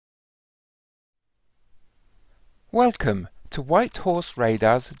Welcome to White Horse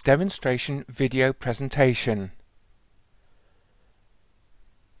Radar's demonstration video presentation.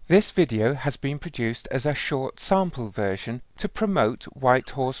 This video has been produced as a short sample version to promote White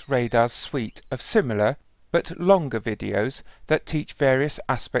Horse Radar's suite of similar but longer videos that teach various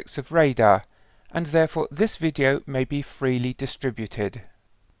aspects of radar, and therefore this video may be freely distributed.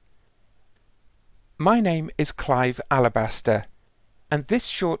 My name is Clive Alabaster, and this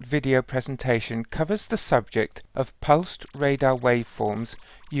short video presentation covers the subject of pulsed radar waveforms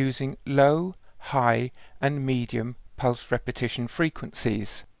using low, high and medium pulse repetition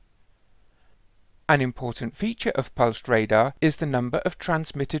frequencies. An important feature of pulsed radar is the number of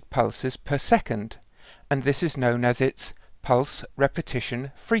transmitted pulses per second, and this is known as its pulse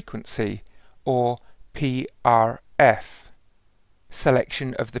repetition frequency, or PRF.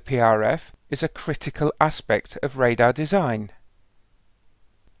 Selection of the PRF is a critical aspect of radar design.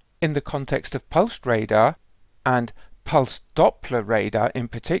 In the context of pulsed radar, and pulsed Doppler radar in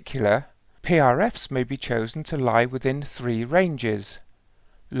particular, PRFs may be chosen to lie within three ranges: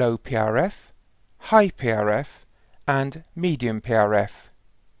 low PRF, high PRF, and medium PRF.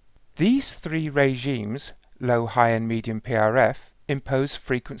 These three regimes, low, high and medium PRF, impose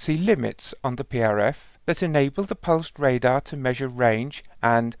frequency limits on the PRF that enable the pulsed radar to measure range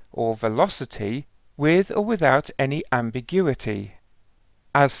and/or velocity with or without any ambiguity.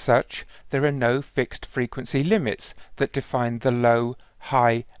 As such, there are no fixed frequency limits that define the low,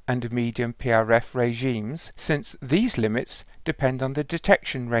 high and medium PRF regimes, since these limits depend on the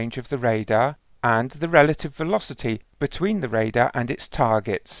detection range of the radar and the relative velocity between the radar and its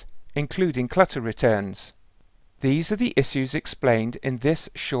targets, including clutter returns. These are the issues explained in this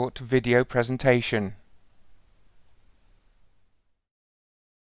short video presentation.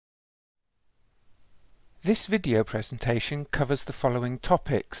 This video presentation covers the following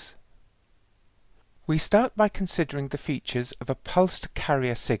topics. We start by considering the features of a pulsed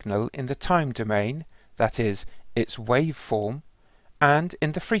carrier signal in the time domain, that is, its waveform, and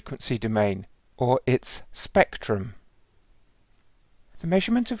in the frequency domain, or its spectrum. The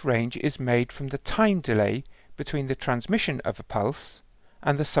measurement of range is made from the time delay between the transmission of a pulse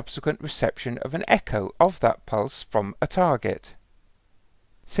and the subsequent reception of an echo of that pulse from a target.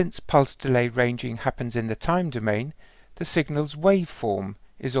 Since pulse delay ranging happens in the time domain, the signal's waveform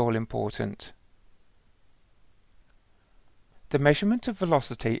is all important. The measurement of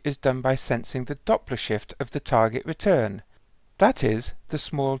velocity is done by sensing the Doppler shift of the target return, that is, the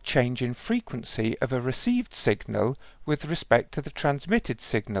small change in frequency of a received signal with respect to the transmitted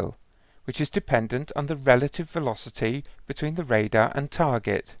signal, which is dependent on the relative velocity between the radar and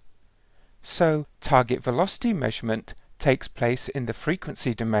target. So, target velocity measurement takes place in the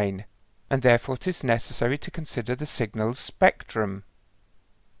frequency domain, and therefore it is necessary to consider the signal's spectrum.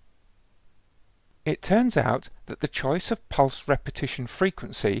 It turns out that the choice of pulse repetition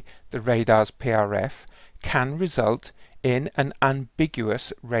frequency, the radar's PRF, can result in an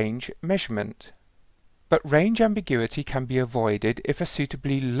ambiguous range measurement. But range ambiguity can be avoided if a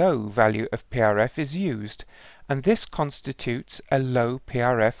suitably low value of PRF is used, and this constitutes a low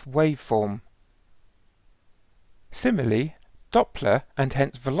PRF waveform. Similarly, Doppler and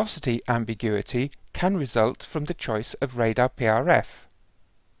hence velocity ambiguity can result from the choice of radar PRF.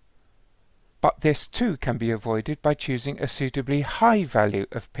 But this too can be avoided by choosing a suitably high value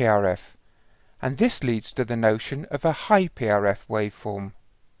of PRF, and this leads to the notion of a high PRF waveform.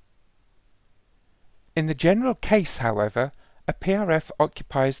 In the general case, however, a PRF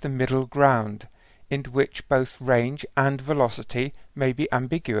occupies the middle ground, in which both range and velocity may be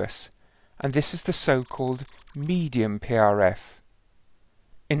ambiguous, and this is the so-called medium PRF.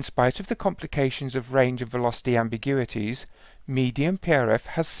 In spite of the complications of range and velocity ambiguities, medium PRF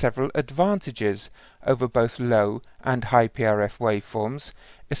has several advantages over both low and high PRF waveforms,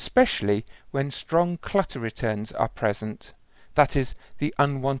 especially when strong clutter returns are present, that is, the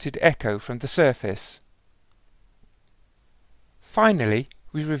unwanted echo from the surface. Finally,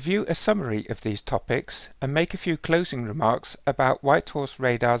 we review a summary of these topics and make a few closing remarks about White Horse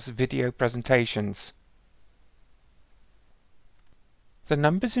Radar's video presentations. The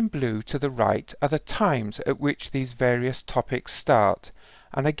numbers in blue to the right are the times at which these various topics start,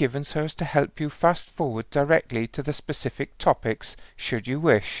 and are given so as to help you fast forward directly to the specific topics should you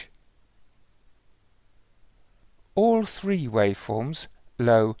wish. All three waveforms,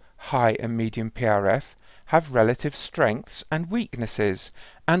 low, high and medium PRF, have relative strengths and weaknesses,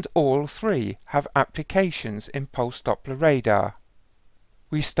 and all three have applications in pulse Doppler radar.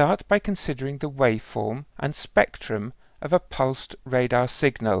 We start by considering the waveform and spectrum of a pulsed radar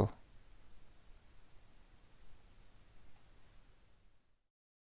signal.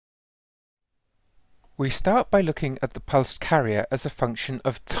 We start by looking at the pulsed carrier as a function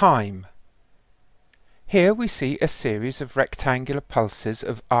of time. Here we see a series of rectangular pulses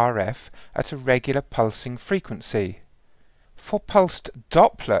of RF at a regular pulsing frequency. For pulsed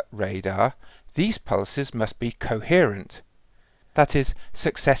Doppler radar, these pulses must be coherent. That is,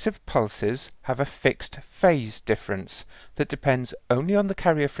 successive pulses have a fixed phase difference that depends only on the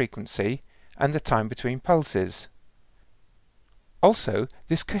carrier frequency and the time between pulses. Also,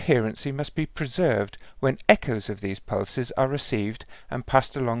 this coherency must be preserved when echoes of these pulses are received and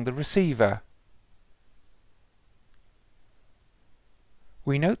passed along the receiver.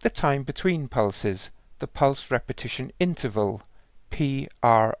 We note the time between pulses, the pulse repetition interval,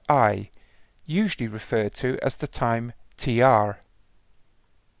 PRI, usually referred to as the time TR.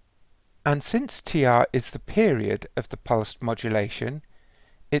 And since TR is the period of the pulsed modulation,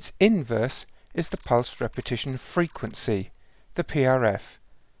 its inverse is the pulse repetition frequency, the PRF,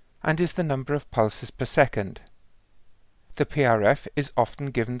 and is the number of pulses per second. The PRF is often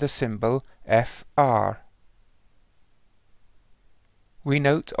given the symbol FR. We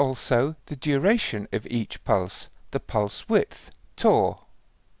note also the duration of each pulse, the pulse width, τ.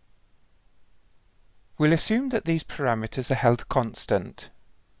 We'll assume that these parameters are held constant.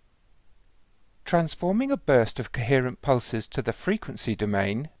 Transforming a burst of coherent pulses to the frequency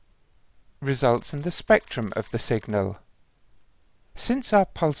domain results in the spectrum of the signal. Since our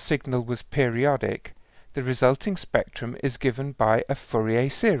pulse signal was periodic, the resulting spectrum is given by a Fourier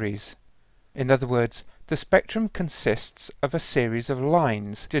series. In other words, the spectrum consists of a series of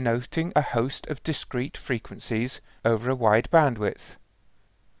lines denoting a host of discrete frequencies over a wide bandwidth.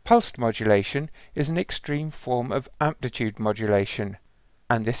 Pulsed modulation is an extreme form of amplitude modulation,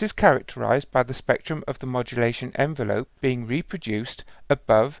 and this is characterized by the spectrum of the modulation envelope being reproduced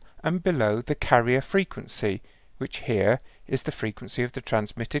above and below the carrier frequency, which here is the frequency of the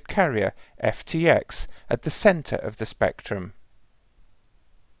transmitted carrier, FTX, at the center of the spectrum.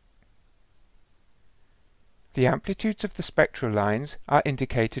 The amplitudes of the spectral lines are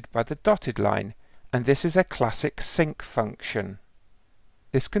indicated by the dotted line, and this is a classic sinc function.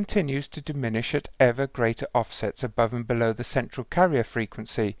 This continues to diminish at ever greater offsets above and below the central carrier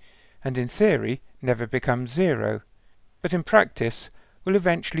frequency, and in theory never becomes zero, but in practice will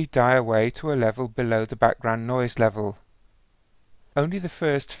eventually die away to a level below the background noise level. Only the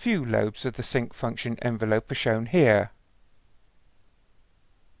first few lobes of the sinc function envelope are shown here.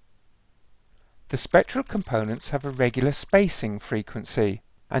 The spectral components have a regular spacing frequency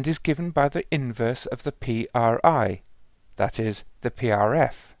and is given by the inverse of the PRI, that is, the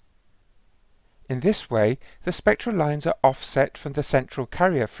PRF. In this way, the spectral lines are offset from the central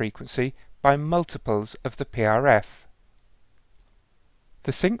carrier frequency by multiples of the PRF.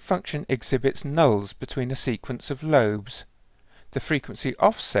 The sinc function exhibits nulls between a sequence of lobes. The frequency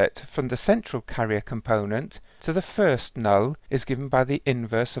offset from the central carrier component to the first null is given by the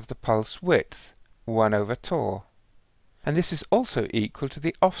inverse of the pulse width, 1 over τ, and this is also equal to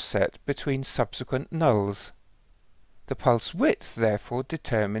the offset between subsequent nulls. The pulse width therefore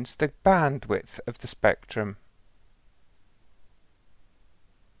determines the bandwidth of the spectrum.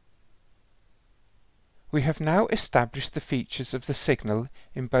 We have now established the features of the signal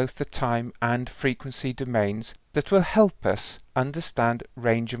in both the time and frequency domains that will help us understand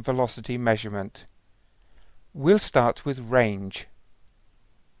range and velocity measurement. We'll start with range.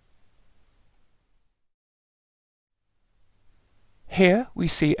 Here we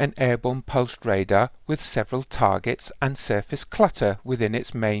see an airborne pulsed radar with several targets and surface clutter within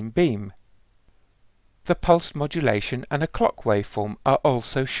its main beam. The pulse modulation and a clock waveform are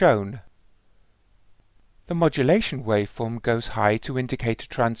also shown. The modulation waveform goes high to indicate a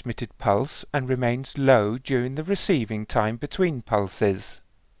transmitted pulse and remains low during the receiving time between pulses.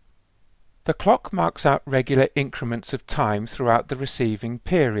 The clock marks out regular increments of time throughout the receiving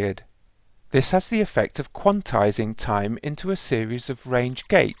period. This has the effect of quantizing time into a series of range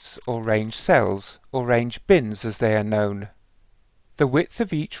gates or range cells, or range bins as they are known. The width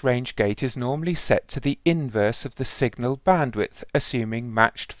of each range gate is normally set to the inverse of the signal bandwidth, assuming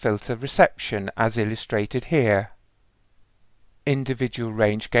matched filter reception, as illustrated here. Individual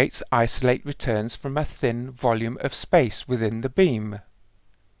range gates isolate returns from a thin volume of space within the beam.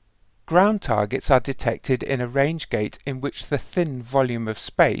 Ground targets are detected in a range gate in which the thin volume of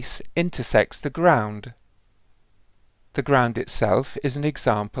space intersects the ground. The ground itself is an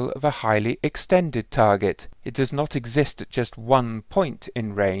example of a highly extended target. It does not exist at just one point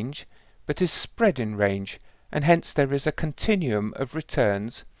in range, but is spread in range, and hence there is a continuum of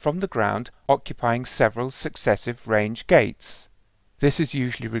returns from the ground occupying several successive range gates. This is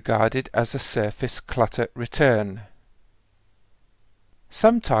usually regarded as a surface clutter return.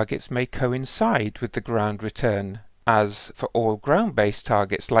 Some targets may coincide with the ground return, as for all ground-based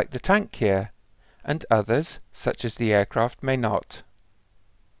targets like the tank here, and others, such as the aircraft, may not.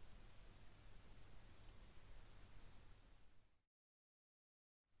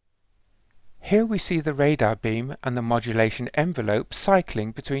 Here we see the radar beam and the modulation envelope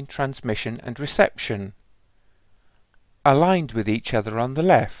cycling between transmission and reception, aligned with each other on the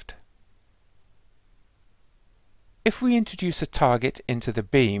left. If we introduce a target into the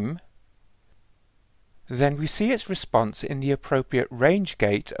beam, then we see its response in the appropriate range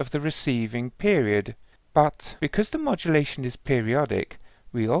gate of the receiving period, but because the modulation is periodic,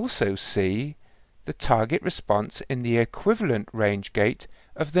 we also see the target response in the equivalent range gate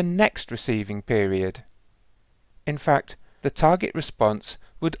of the next receiving period. In fact, the target response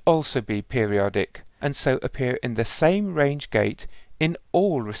would also be periodic, and so appear in the same range gate in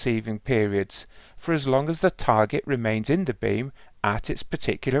all receiving periods, for as long as the target remains in the beam at its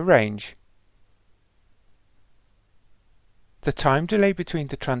particular range. The time delay between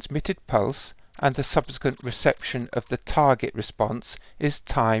the transmitted pulse and the subsequent reception of the target response is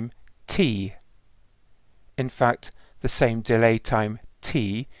time t. In fact, the same delay time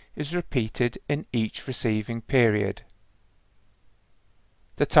t is repeated in each receiving period.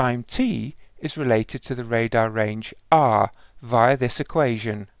 The time t is related to the radar range r via this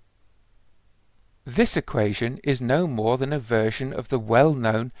equation. This equation is no more than a version of the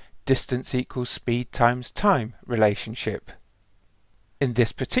well-known distance equals speed times time relationship. In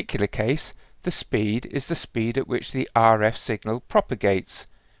this particular case, the speed is the speed at which the RF signal propagates,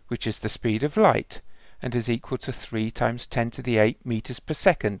 which is the speed of light, and is equal to 3 times 10 to the 8 meters per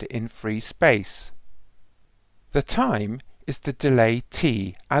second in free space. The time is the delay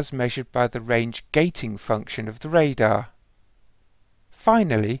t as measured by the range gating function of the radar.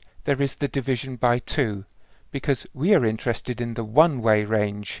 Finally, there is the division by 2, because we are interested in the one-way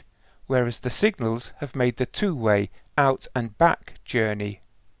range, whereas the signals have made the two-way out and back journey.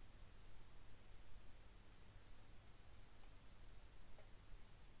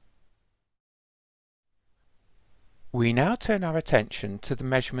 We now turn our attention to the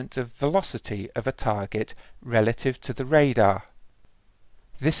measurement of velocity of a target relative to the radar.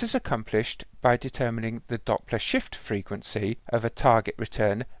 This is accomplished by determining the Doppler shift frequency of a target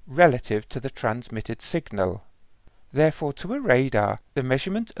return relative to the transmitted signal. Therefore, to a radar, the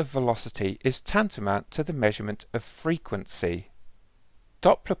measurement of velocity is tantamount to the measurement of frequency.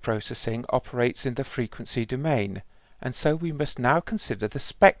 Doppler processing operates in the frequency domain, and so we must now consider the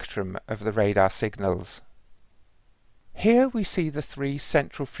spectrum of the radar signals. Here we see the 3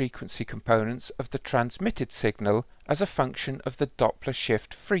 central frequency components of the transmitted signal as a function of the Doppler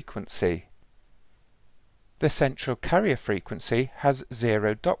shift frequency. The central carrier frequency has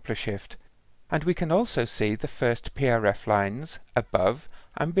 0 Doppler shift, and we can also see the first PRF lines above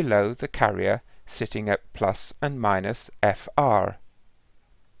and below the carrier sitting at plus and minus FR.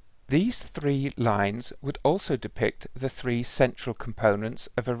 These 3 lines would also depict the 3 central components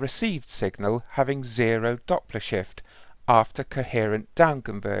of a received signal having 0 Doppler shift after coherent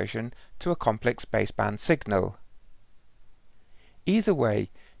downconversion to a complex baseband signal. Either way,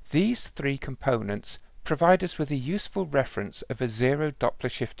 these 3 components provide us with a useful reference of a 0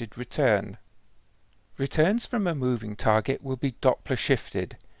 Doppler shifted return. Returns from a moving target will be Doppler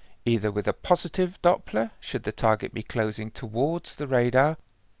shifted, either with a positive Doppler should the target be closing towards the radar,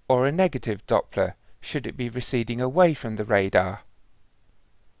 or a negative Doppler should it be receding away from the radar.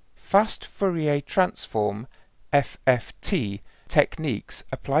 Fast Fourier transform FFT techniques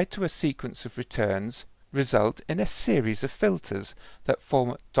applied to a sequence of returns result in a series of filters that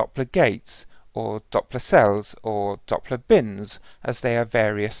form Doppler gates, or Doppler cells, or Doppler bins, as they are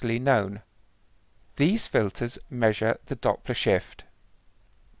variously known. These filters measure the Doppler shift.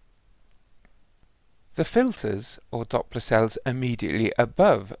 The filters, or Doppler cells immediately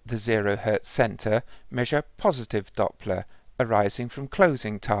above the 0 Hz center, measure positive Doppler arising from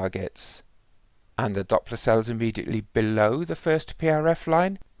closing targets, and the Doppler cells immediately below the first PRF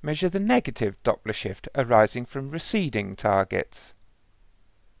line measure the negative Doppler shift arising from receding targets.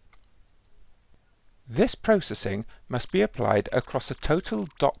 This processing must be applied across a total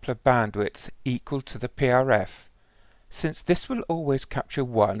Doppler bandwidth equal to the PRF, since this will always capture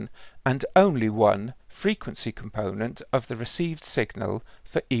one and only one frequency component of the received signal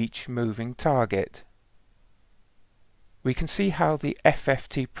for each moving target. We can see how the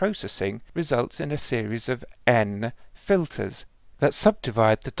FFT processing results in a series of N filters that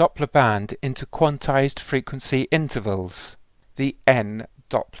subdivide the Doppler band into quantized frequency intervals, the N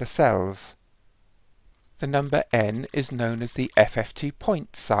Doppler cells. The number N is known as the FFT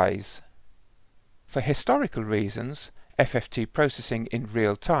point size. For historical reasons, FFT processing in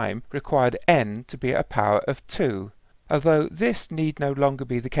real time required n to be a power of 2, although this need no longer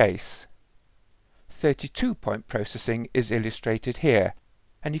be the case. 32-point processing is illustrated here,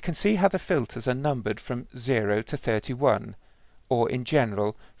 and you can see how the filters are numbered from 0 to 31, or in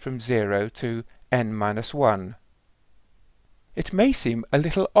general from 0 to n-1. It may seem a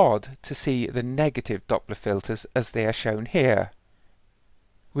little odd to see the negative Doppler filters as they are shown here.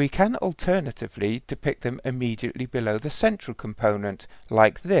 We can alternatively depict them immediately below the central component,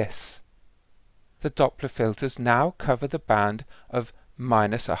 like this. The Doppler filters now cover the band of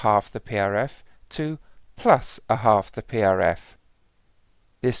 -1/2 the PRF to +1/2 the PRF.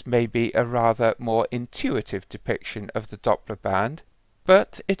 This may be a rather more intuitive depiction of the Doppler band,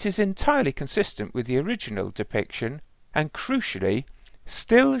 but it is entirely consistent with the original depiction and, crucially,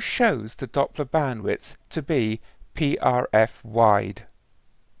 still shows the Doppler bandwidth to be PRF wide.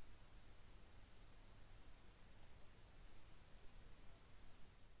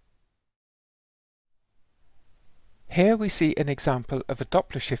 Here we see an example of a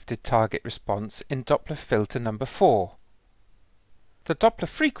Doppler-shifted target response in Doppler filter number 4. The Doppler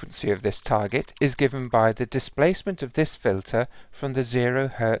frequency of this target is given by the displacement of this filter from the 0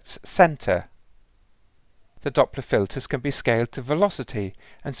 Hz center. The Doppler filters can be scaled to velocity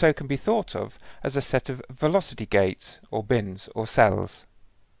and so can be thought of as a set of velocity gates, or bins, or cells.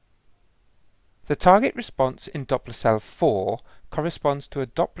 The target response in Doppler cell 4 corresponds to a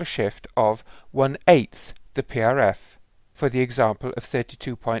Doppler shift of 1/8 the PRF, for the example of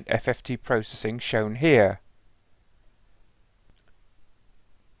 32-point FFT processing shown here.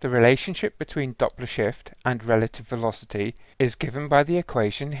 The relationship between Doppler shift and relative velocity is given by the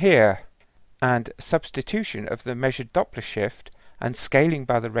equation here, and substitution of the measured Doppler shift and scaling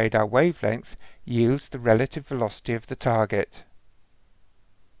by the radar wavelength yields the relative velocity of the target.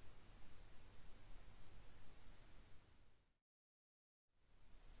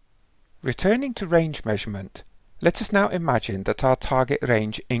 Returning to range measurement, let us now imagine that our target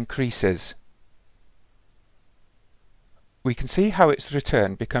range increases. We can see how its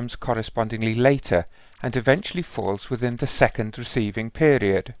return becomes correspondingly later and eventually falls within the second receiving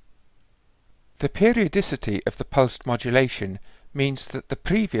period. The periodicity of the pulsed modulation means that the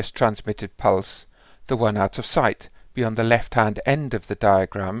previous transmitted pulse, the one out of sight beyond the left-hand end of the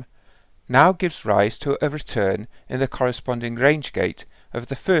diagram, now gives rise to a return in the corresponding range gate of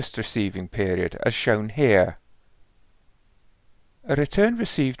the first receiving period, as shown here. A return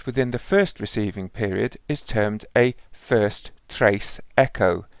received within the first receiving period is termed a first trace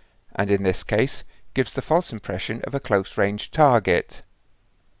echo, and in this case gives the false impression of a close-range target.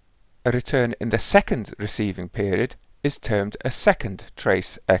 A return in the second receiving period is termed a second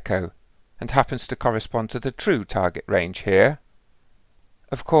trace echo, and happens to correspond to the true target range here.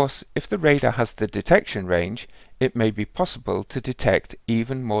 Of course, if the radar has the detection range, it may be possible to detect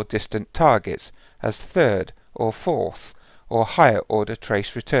even more distant targets as third or fourth or higher order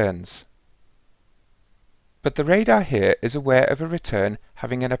trace returns. But the radar here is aware of a return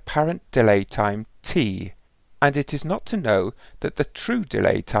having an apparent delay time t, and it is not to know that the true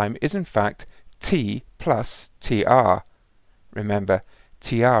delay time is in fact t plus tr. Remember,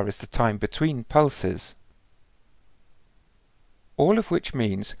 tr is the time between pulses. All of which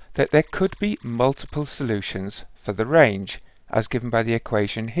means that there could be multiple solutions for the range, as given by the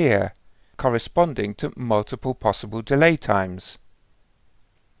equation here, corresponding to multiple possible delay times.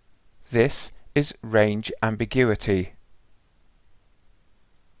 This is range ambiguity.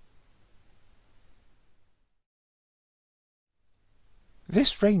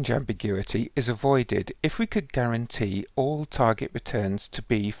 This range ambiguity is avoided if we could guarantee all target returns to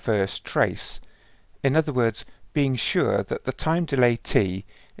be first trace. In other words, being sure that the time delay t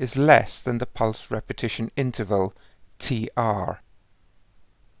is less than the pulse repetition interval tr.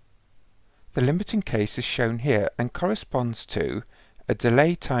 The limiting case is shown here and corresponds to a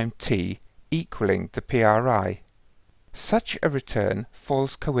delay time t equaling the PRI. Such a return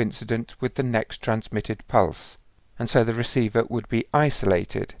falls coincident with the next transmitted pulse, and so the receiver would be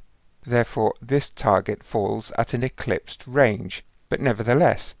isolated. Therefore, this target falls at an eclipsed range, but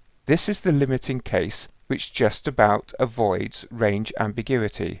nevertheless, this is the limiting case which just about avoids range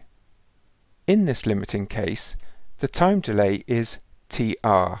ambiguity. In this limiting case, the time delay is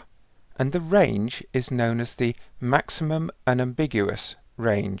tr, and the range is known as the maximum unambiguous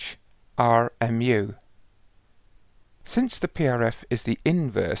range, RMU. Since the PRF is the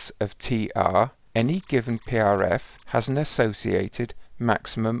inverse of tr, any given PRF has an associated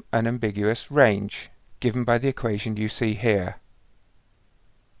maximum unambiguous range, given by the equation you see here.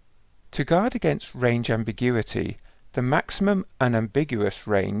 To guard against range ambiguity, the maximum unambiguous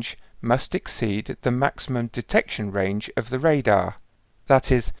range must exceed the maximum detection range of the radar,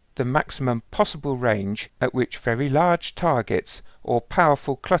 that is, the maximum possible range at which very large targets or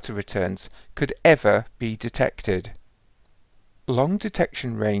powerful clutter returns could ever be detected. Long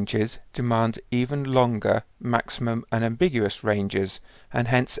detection ranges demand even longer maximum unambiguous ranges and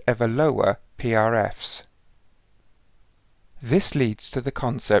hence ever lower PRFs. This leads to the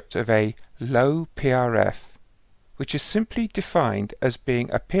concept of a low PRF, which is simply defined as being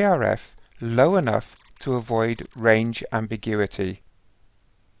a PRF low enough to avoid range ambiguity.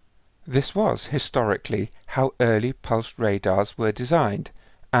 This was historically how early pulsed radars were designed,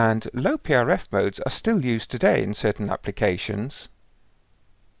 and low PRF modes are still used today in certain applications.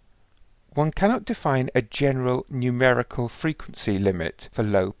 One cannot define a general numerical frequency limit for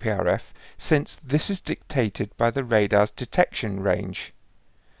low PRF, since this is dictated by the radar's detection range.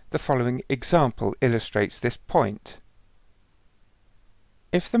 The following example illustrates this point.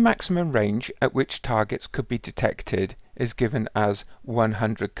 If the maximum range at which targets could be detected is given as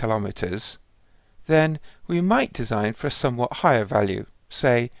 100 kilometers, then we might design for a somewhat higher value,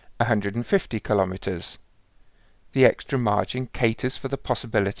 say 150 kilometers. The extra margin caters for the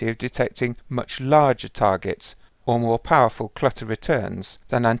possibility of detecting much larger targets or more powerful clutter returns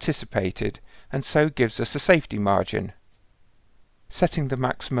than anticipated, and so gives us a safety margin. Setting the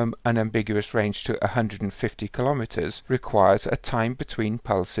maximum unambiguous range to 150 kilometers requires a time between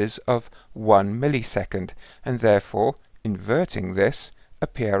pulses of 1 millisecond, and therefore, inverting this, a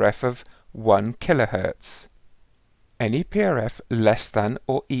PRF of 1 kHz. Any PRF less than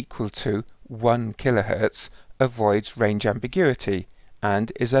or equal to 1 kHz avoids range ambiguity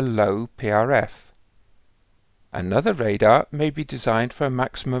and is a low PRF. Another radar may be designed for a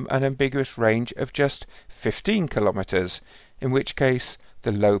maximum unambiguous range of just 15 kilometers, in which case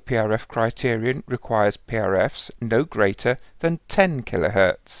the low PRF criterion requires PRFs no greater than 10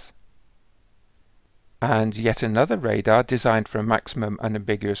 kHz. And yet another radar designed for a maximum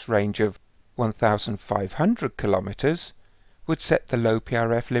unambiguous range of 1,500 kilometers would set the low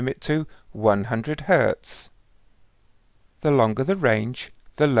PRF limit to 100 Hz. The longer the range,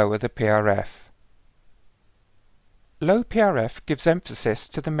 the lower the PRF. Low PRF gives emphasis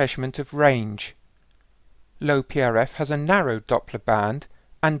to the measurement of range. Low PRF has a narrow Doppler band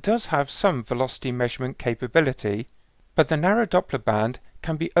and does have some velocity measurement capability, but the narrow Doppler band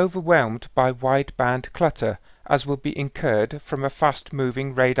can be overwhelmed by wideband clutter, as will be incurred from a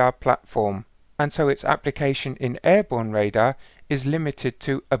fast-moving radar platform, and so its application in airborne radar is limited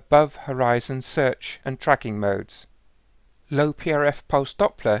to above-horizon search and tracking modes. Low PRF pulse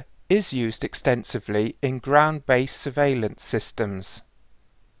Doppler is used extensively in ground-based surveillance systems.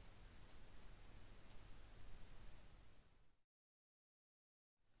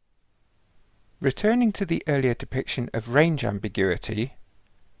 Returning to the earlier depiction of range ambiguity,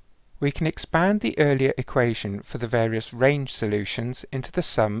 we can expand the earlier equation for the various range solutions into the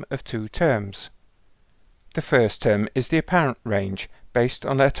sum of two terms. The first term is the apparent range based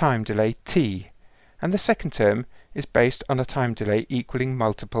on a time delay t, and the second term is based on a time delay equaling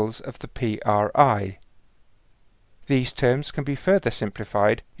multiples of the PRI. These terms can be further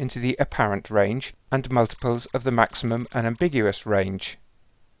simplified into the apparent range and multiples of the maximum unambiguous range.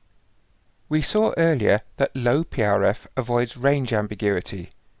 We saw earlier that low PRF avoids range ambiguity.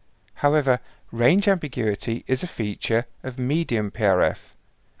 However, range ambiguity is a feature of medium PRF,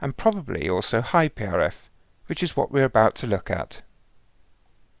 and probably also high PRF, which is what we're about to look at.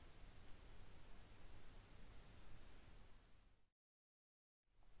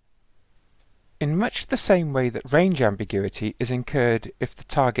 In much the same way that range ambiguity is incurred if the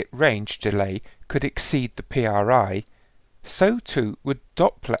target range delay could exceed the PRI, so too would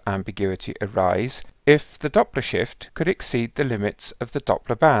Doppler ambiguity arise if the Doppler shift could exceed the limits of the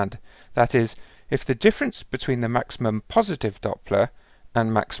Doppler band, that is, if the difference between the maximum positive Doppler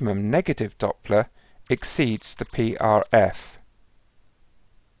and maximum negative Doppler exceeds the PRF.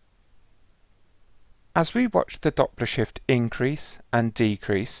 As we watch the Doppler shift increase and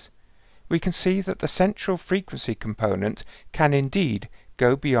decrease, we can see that the central frequency component can indeed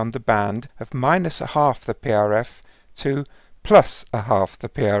go beyond the band of -1/2 the PRF to +1/2 the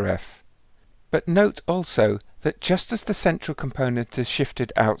PRF. But note also that just as the central component is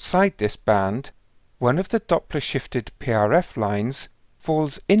shifted outside this band, one of the Doppler shifted PRF lines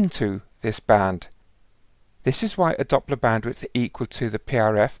falls into this band. This is why a Doppler bandwidth equal to the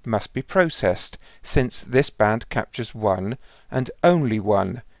PRF must be processed, since this band captures one, and only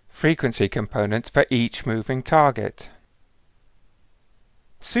one, frequency component for each moving target.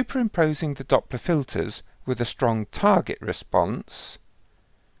 Superimposing the Doppler filters with a strong target response,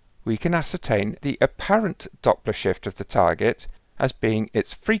 we can ascertain the apparent Doppler shift of the target as being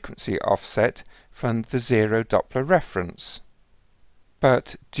its frequency offset from the zero Doppler reference.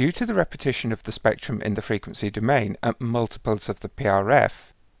 But due to the repetition of the spectrum in the frequency domain at multiples of the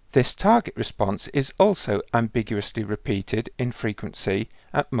PRF, this target response is also ambiguously repeated in frequency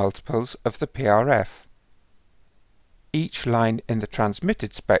at multiples of the PRF. Each line in the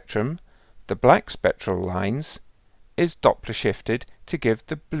transmitted spectrum, the black spectral lines, is Doppler shifted to give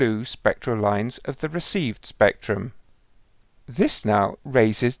the blue spectral lines of the received spectrum. This now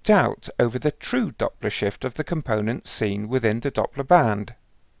raises doubt over the true Doppler shift of the components seen within the Doppler band.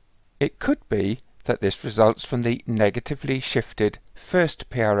 It could be that this results from the negatively shifted first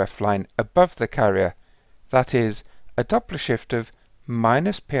PRF line above the carrier, that is, a Doppler shift of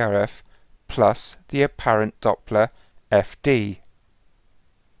minus PRF plus the apparent Doppler FD.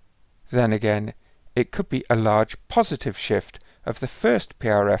 Then again, it could be a large positive shift of the first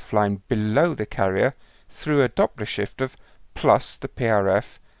PRF line below the carrier through a Doppler shift of plus the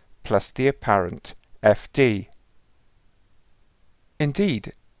PRF plus the apparent FD.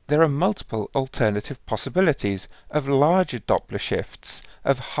 Indeed, there are multiple alternative possibilities of larger Doppler shifts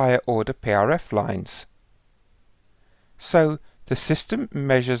of higher order PRF lines. So the system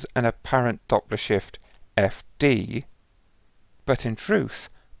measures an apparent Doppler shift FD, but in truth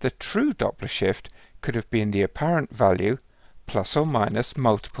the true Doppler shift could have been the apparent value plus or minus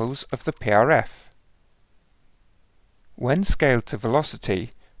multiples of the PRF. When scaled to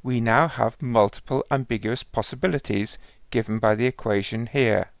velocity, we now have multiple ambiguous possibilities given by the equation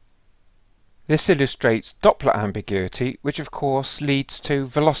here. This illustrates Doppler ambiguity, which of course leads to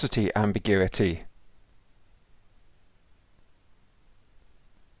velocity ambiguity.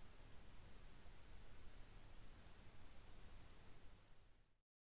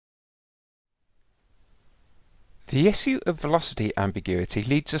 The issue of velocity ambiguity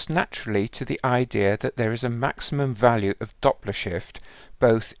leads us naturally to the idea that there is a maximum value of Doppler shift,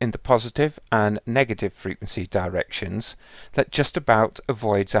 both in the positive and negative frequency directions, that just about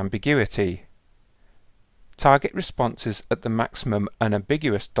avoids ambiguity. Target responses at the maximum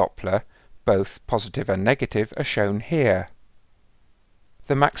unambiguous Doppler, both positive and negative, are shown here.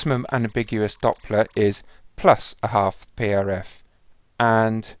 The maximum unambiguous Doppler is plus a half the PRF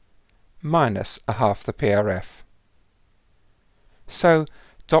and minus a half the PRF. So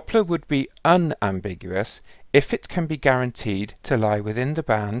Doppler would be unambiguous if it can be guaranteed to lie within the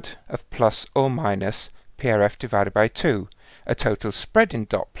band of plus or minus PRF divided by 2, a total spread in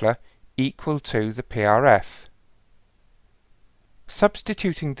Doppler equal to the PRF.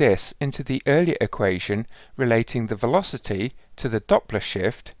 Substituting this into the earlier equation relating the velocity to the Doppler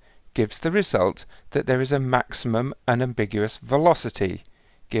shift gives the result that there is a maximum unambiguous velocity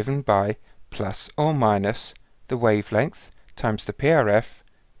given by plus or minus the wavelength times the PRF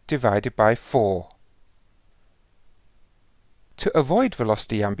divided by 4. To avoid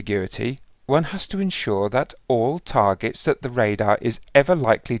velocity ambiguity, one has to ensure that all targets that the radar is ever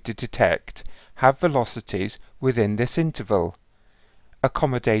likely to detect have velocities within this interval.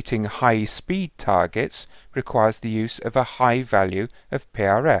 Accommodating high-speed targets requires the use of a high value of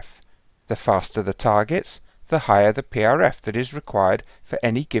PRF. The faster the targets, the higher the PRF that is required for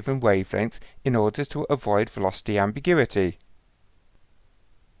any given wavelength in order to avoid velocity ambiguity.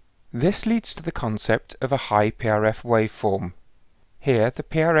 This leads to the concept of a high PRF waveform. Here the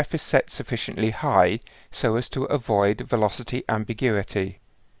PRF is set sufficiently high so as to avoid velocity ambiguity.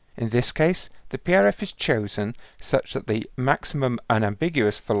 In this case, the PRF is chosen such that the maximum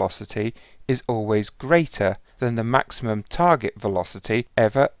unambiguous velocity is always greater than the maximum target velocity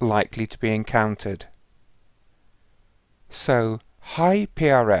ever likely to be encountered. So, high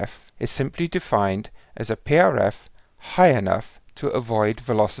PRF is simply defined as a PRF high enough to avoid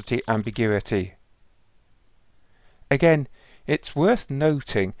velocity ambiguity. Again, it's worth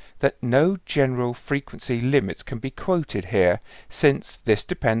noting that no general frequency limit can be quoted here, since this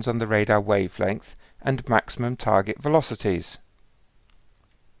depends on the radar wavelength and maximum target velocities.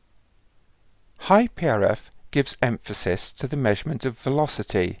 High PRF gives emphasis to the measurement of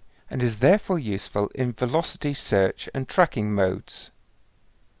velocity and is therefore useful in velocity search and tracking modes.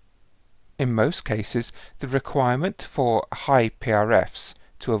 In most cases, the requirement for high PRFs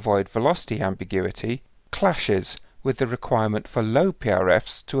to avoid velocity ambiguity clashes with the requirement for low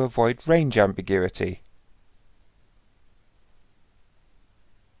PRFs to avoid range ambiguity.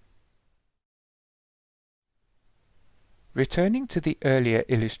 Returning to the earlier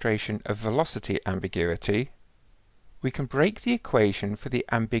illustration of velocity ambiguity, we can break the equation for the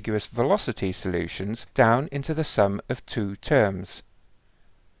ambiguous velocity solutions down into the sum of two terms.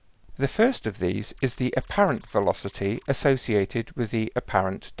 The first of these is the apparent velocity associated with the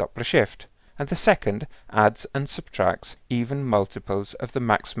apparent Doppler shift, and the second adds and subtracts even multiples of the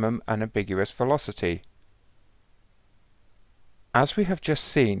maximum unambiguous velocity. As we have just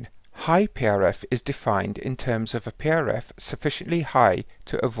seen, high PRF is defined in terms of a PRF sufficiently high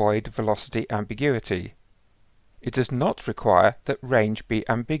to avoid velocity ambiguity. It does not require that range be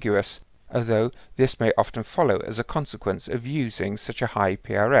ambiguous, although this may often follow as a consequence of using such a high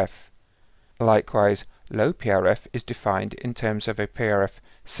PRF. Likewise, low PRF is defined in terms of a PRF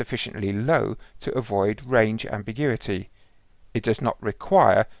sufficiently low to avoid range ambiguity. It does not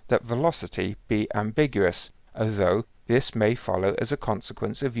require that velocity be ambiguous, although this may follow as a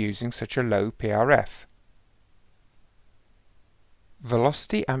consequence of using such a low PRF.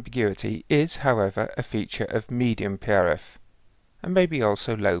 Velocity ambiguity is, however, a feature of medium PRF, and maybe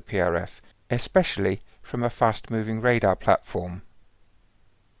also low PRF, especially from a fast-moving radar platform.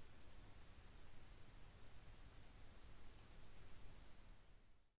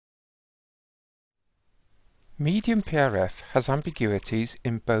 Medium PRF has ambiguities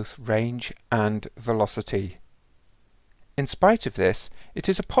in both range and velocity. In spite of this, it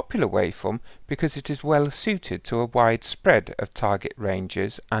is a popular waveform because it is well suited to a wide spread of target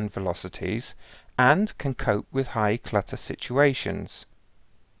ranges and velocities and can cope with high clutter situations.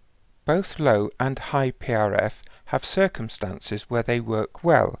 Both low and high PRF have circumstances where they work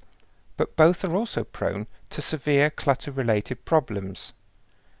well, but both are also prone to severe clutter-related problems.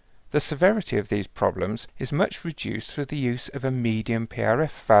 The severity of these problems is much reduced through the use of a medium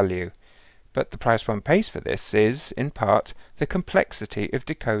PRF value, but the price one pays for this is, in part, the complexity of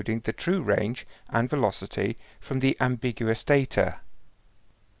decoding the true range and velocity from the ambiguous data.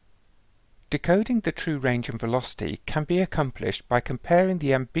 Decoding the true range and velocity can be accomplished by comparing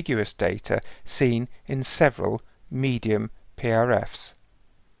the ambiguous data seen in several medium PRFs.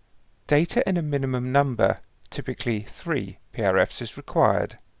 Data in a minimum number, typically 3 PRFs, is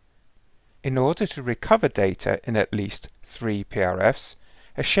required. In order to recover data in at least 3 PRFs,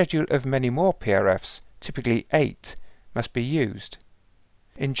 a schedule of many more PRFs, typically 8, must be used.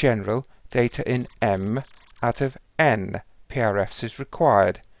 In general, data in M out of N PRFs is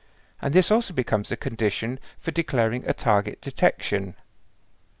required, and this also becomes a condition for declaring a target detection.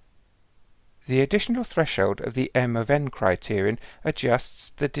 The additional threshold of the M of N criterion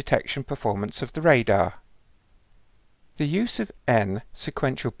adjusts the detection performance of the radar. The use of N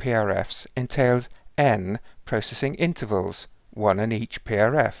sequential PRFs entails N processing intervals, one in each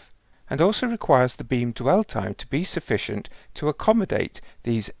PRF, and also requires the beam dwell time to be sufficient to accommodate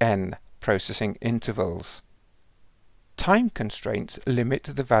these N processing intervals. Time constraints limit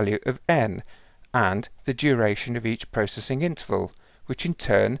the value of N and the duration of each processing interval, which in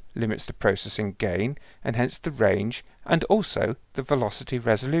turn limits the processing gain and hence the range and also the velocity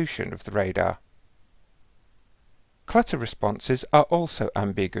resolution of the radar. Clutter responses are also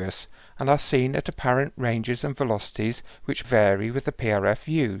ambiguous and are seen at apparent ranges and velocities which vary with the PRF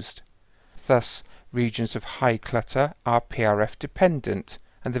used. Thus, regions of high clutter are PRF dependent,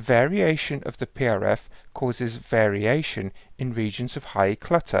 and the variation of the PRF causes variation in regions of high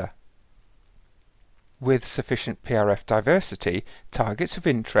clutter. With sufficient PRF diversity, targets of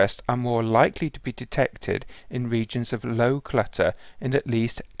interest are more likely to be detected in regions of low clutter in at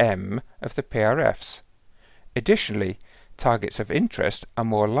least M of the PRFs. Additionally, targets of interest are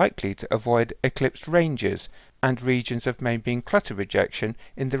more likely to avoid eclipsed ranges and regions of main beam clutter rejection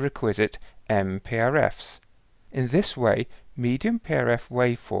in the requisite M PRFs. In this way, medium PRF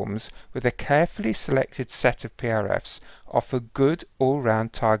waveforms with a carefully selected set of PRFs offer good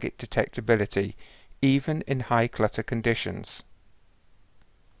all-round target detectability, even in high clutter conditions.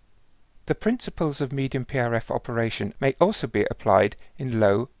 The principles of medium PRF operation may also be applied in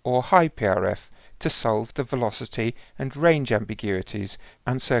low or high PRF to solve the velocity and range ambiguities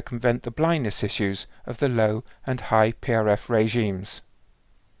and circumvent the blindness issues of the low and high PRF regimes.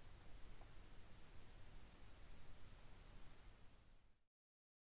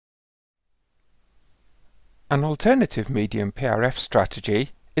 An alternative medium PRF strategy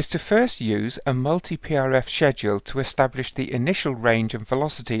is to first use a multi-PRF schedule to establish the initial range and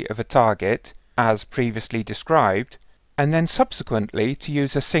velocity of a target, as previously described, and then subsequently to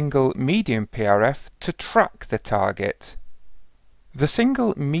use a single medium PRF to track the target. The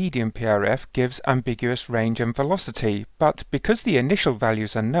single medium PRF gives ambiguous range and velocity, but because the initial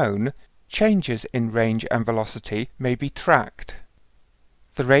values are known, changes in range and velocity may be tracked.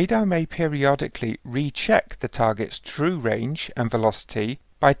 The radar may periodically recheck the target's true range and velocity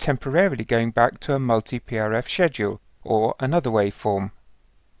by temporarily going back to a multi-PRF schedule or another waveform.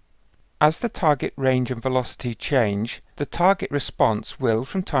 As the target range and velocity change, the target response will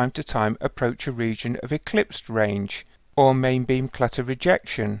from time to time approach a region of eclipsed range or main beam clutter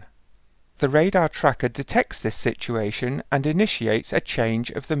rejection. The radar tracker detects this situation and initiates a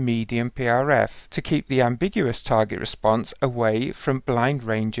change of the medium PRF to keep the ambiguous target response away from blind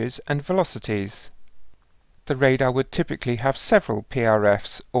ranges and velocities. The radar would typically have several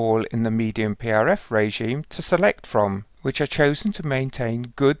PRFs, all in the medium PRF regime, to select from, which are chosen to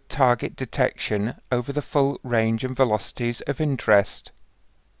maintain good target detection over the full range and velocities of interest.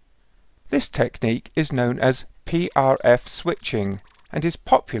 This technique is known as PRF switching and is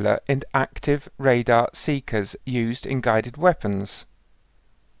popular in active radar seekers used in guided weapons.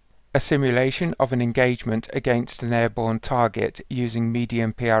 A simulation of an engagement against an airborne target using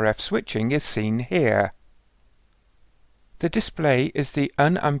medium PRF switching is seen here. The display is the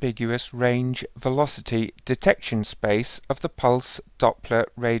unambiguous range velocity detection space of the pulse Doppler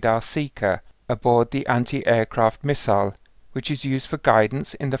radar seeker aboard the anti-aircraft missile, which is used for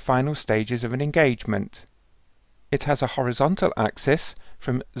guidance in the final stages of an engagement. It has a horizontal axis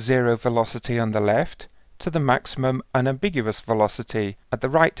from zero velocity on the left to the maximum unambiguous velocity at the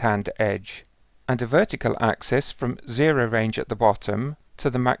right-hand edge, and a vertical axis from zero range at the bottom to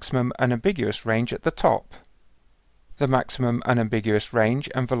the maximum unambiguous range at the top. The maximum unambiguous range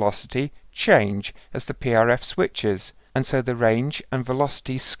and velocity change as the PRF switches, and so the range and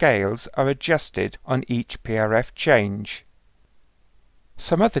velocity scales are adjusted on each PRF change.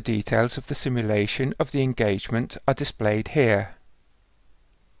 Some other details of the simulation of the engagement are displayed here.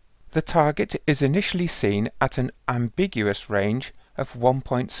 The target is initially seen at an ambiguous range of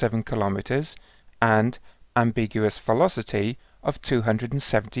 1.7 kilometers and ambiguous velocity of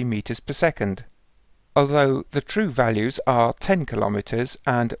 270 meters per second, although the true values are 10 kilometers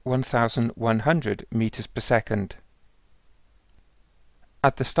and 1,100 meters per second.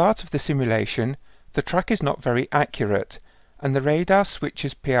 At the start of the simulation, the track is not very accurate, and the radar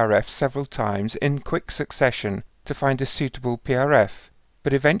switches PRF several times in quick succession to find a suitable PRF,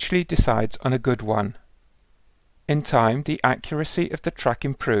 but eventually decides on a good one. In time, the accuracy of the track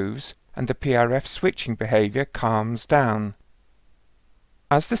improves and the PRF switching behavior calms down.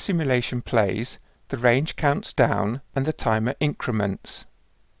 As the simulation plays, the range counts down and the timer increments.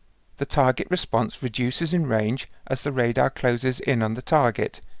 The target response reduces in range as the radar closes in on the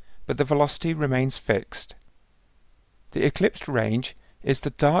target, but the velocity remains fixed. The eclipsed range is the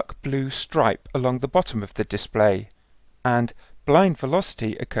dark blue stripe along the bottom of the display, and blind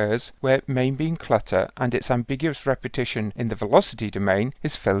velocity occurs where main beam clutter and its ambiguous repetition in the velocity domain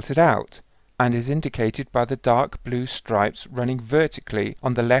is filtered out, and is indicated by the dark blue stripes running vertically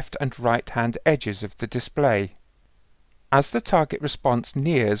on the left and right hand edges of the display. As the target response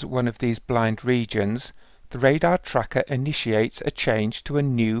nears one of these blind regions, the radar tracker initiates a change to a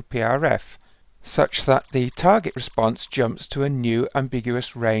new PRF, such that the target response jumps to a new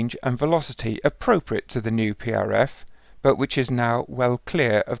ambiguous range and velocity appropriate to the new PRF, but which is now well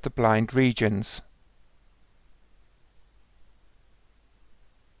clear of the blind regions.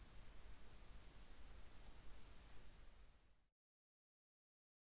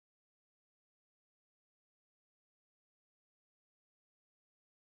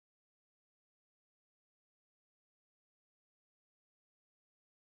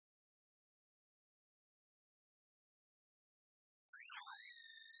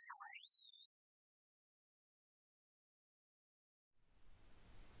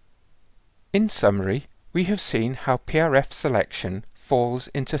 In summary, we have seen how PRF selection falls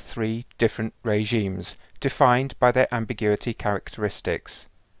into three different regimes, defined by their ambiguity characteristics.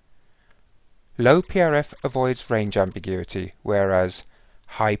 Low PRF avoids range ambiguity, whereas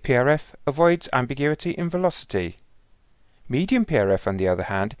high PRF avoids ambiguity in velocity. Medium PRF, on the other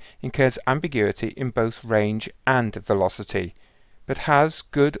hand, incurs ambiguity in both range and velocity, but has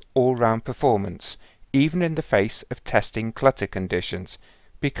good all-round performance, even in the face of testing clutter conditions,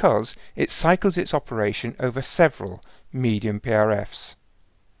 because it cycles its operation over several medium PRFs.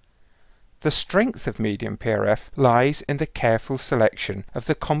 The strength of medium PRF lies in the careful selection of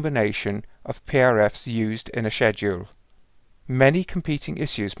the combination of PRFs used in a schedule. Many competing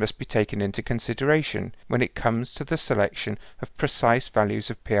issues must be taken into consideration when it comes to the selection of precise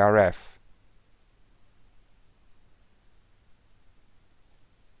values of PRF.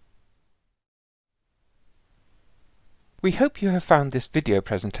 We hope you have found this video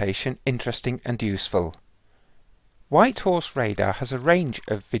presentation interesting and useful. White Horse Radar has a range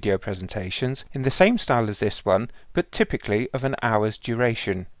of video presentations in the same style as this one, but typically of an hour's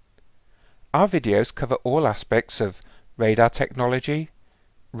duration. Our videos cover all aspects of radar technology,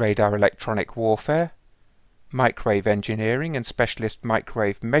 radar electronic warfare, microwave engineering and specialist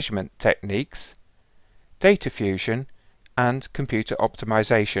microwave measurement techniques, data fusion, and computer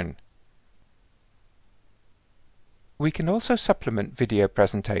optimization. We can also supplement video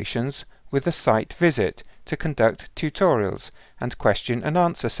presentations with a site visit to conduct tutorials and question and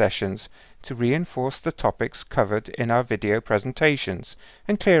answer sessions to reinforce the topics covered in our video presentations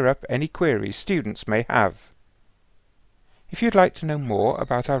and clear up any queries students may have. If you'd like to know more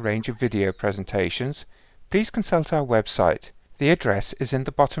about our range of video presentations, please consult our website. The address is in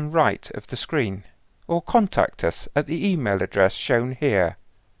the bottom right of the screen, or contact us at the email address shown here.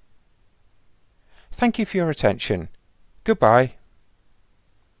 Thank you for your attention. Goodbye.